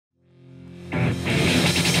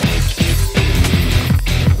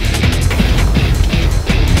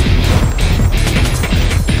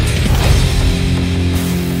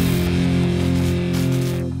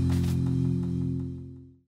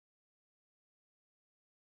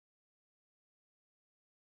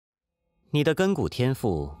你的根骨天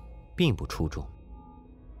赋并不出众，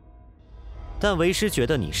但为师觉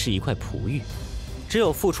得你是一块璞玉，只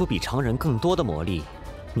有付出比常人更多的魔力，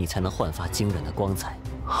你才能焕发惊人的光彩。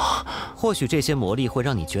或许这些魔力会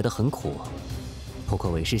让你觉得很苦，不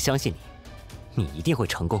过为师相信你，你一定会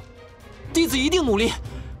成功。弟子一定努力，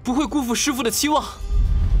不会辜负师父的期望。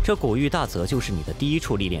这古玉大泽就是你的第一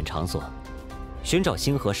处历练场所，寻找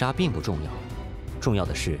星河沙并不重要，重要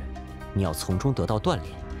的是你要从中得到锻炼。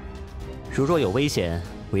如若有危险，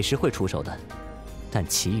为师会出手的，但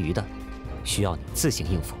其余的需要你自行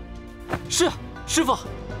应付。是，师父，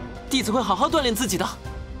弟子会好好锻炼自己的。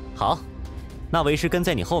好，那为师跟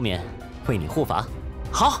在你后面，为你护法。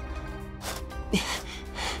好。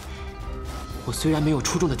我虽然没有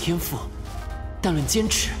出众的天赋，但论坚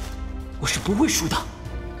持，我是不会输的。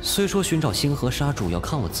虽说寻找星河沙主要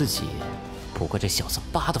看我自己，不过这小子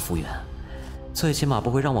8的幅员，最起码不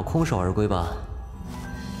会让我空手而归吧？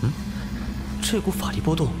这股法力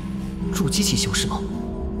波动，筑基期修士吗？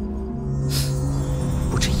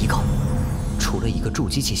不止一个，除了一个筑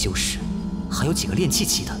基期修士，还有几个炼气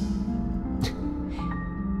期的。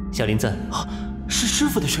小林子，是师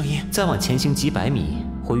父的声音。再往前行几百米，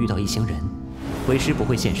会遇到一行人，为师不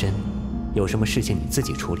会现身，有什么事情你自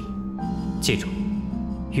己处理。记住，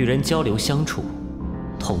与人交流相处，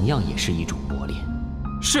同样也是一种磨练。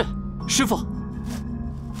是，师父，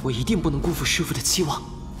我一定不能辜负师父的期望。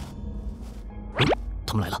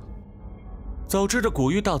他们来了。早知这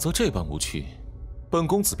古玉大泽这般无趣，本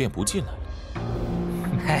公子便不进来了。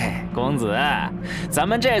嘿，公子，咱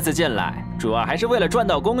们这次进来主要还是为了赚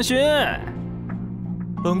到功勋。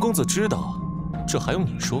本公子知道，这还用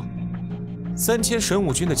你说？3000神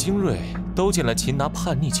武军的精锐都进来擒拿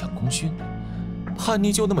叛逆抢功勋，叛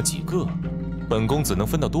逆就那么几个，本公子能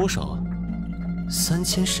分到多少啊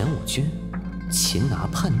？3000神武军擒拿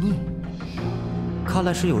叛逆，看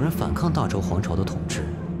来是有人反抗大周皇朝的统治，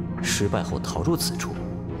失败后逃入此处，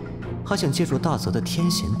还想借助大泽的天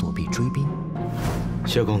险躲避追兵。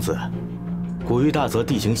薛公子，古玉大泽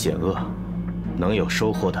地形险恶，能有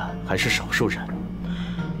收获的还是少数人。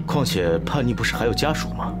况且叛逆不是还有家属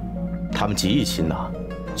吗？他们极易擒拿，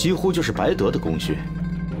几乎就是白得的功勋。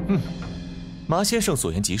麻先生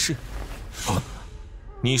所言极是。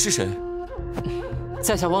你是谁？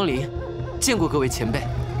在下汪林，见过各位前辈。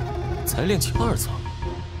才炼气2层，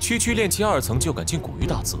区炼气2层就敢进古玉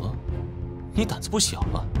大泽，你胆子不小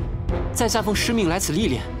啊！在下奉师命来此历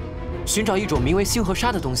练，寻找一种名为星河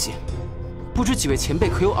沙的东西，不知几位前辈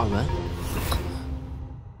可有耳闻？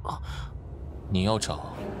你要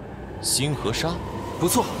找星河沙？不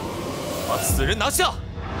错。把此人拿下！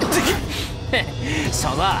嘿，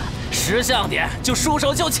小子，识相点，就束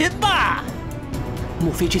手就擒吧！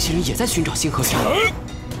莫非这些人也在寻找星河沙？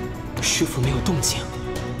师父没有动静，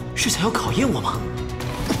是想要考验我吗？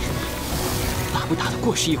打不打得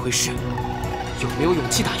过是一回事，有没有勇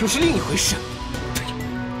气打又是另一回事。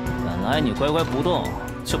本来你乖乖不动，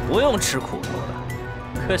就不用吃苦头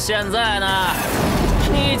了。可现在呢，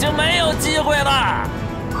你已经没有机会了。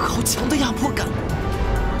好强的压迫感！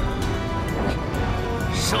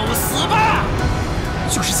受死吧！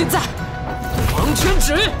就是现在！王天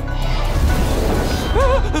指！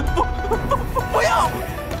不要！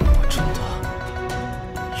我真的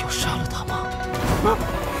要杀了他吗？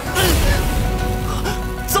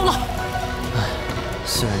糟了！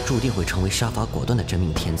虽然注定会成为杀伐果断的真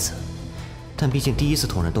命天子，但毕竟第一次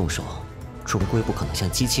同人动手，终归不可能像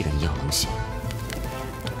机器人一样冷血。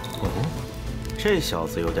哦，这小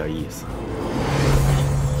子有点意思。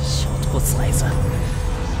小兔崽子，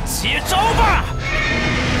接招吧！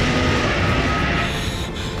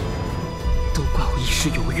都怪我一时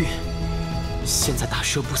犹豫，现在打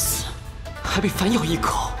蛇不死，还被反咬一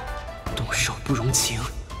口。动手不容情，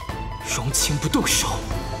容情不动手。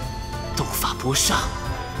斗法搏杀，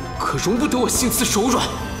可容不得我心慈手软。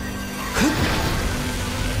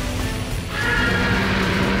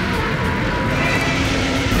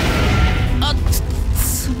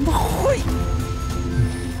怎么会？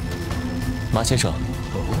马先生，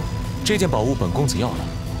这件宝物本公子要了，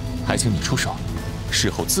还请你出手，事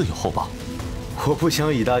后自有厚报。我不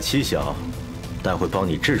想以大欺小，但会帮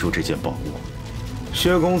你制住这件宝物。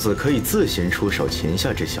薛公子可以自行出手擒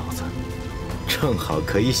下这小子，正好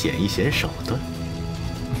可以显一显手段。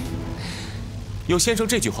有先生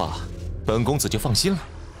这句话，本公子就放心了。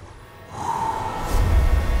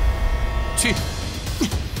去。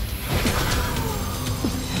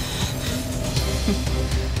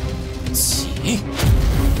起！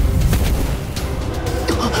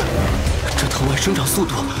这藤蔓生长速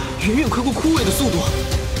度远远快过枯萎的速度。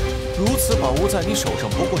如此宝物在你手上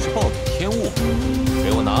不过是暴殄天物，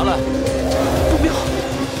给我拿来！不妙！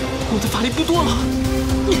我的法力不多了。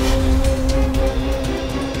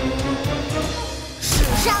史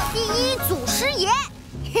上第一祖师爷，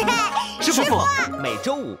嘿嘿，师傅，每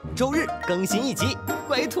周五、周日更新一集，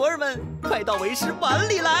乖徒儿们快到为师碗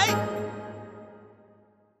里来。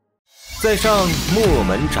在上墨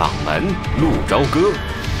门掌门陆朝歌，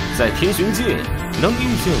在天玄界能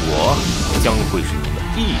遇见我，将会是你们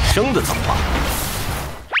一生的造化。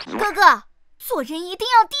哥哥，做人一定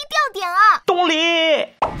要低调点啊！懂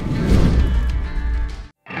理。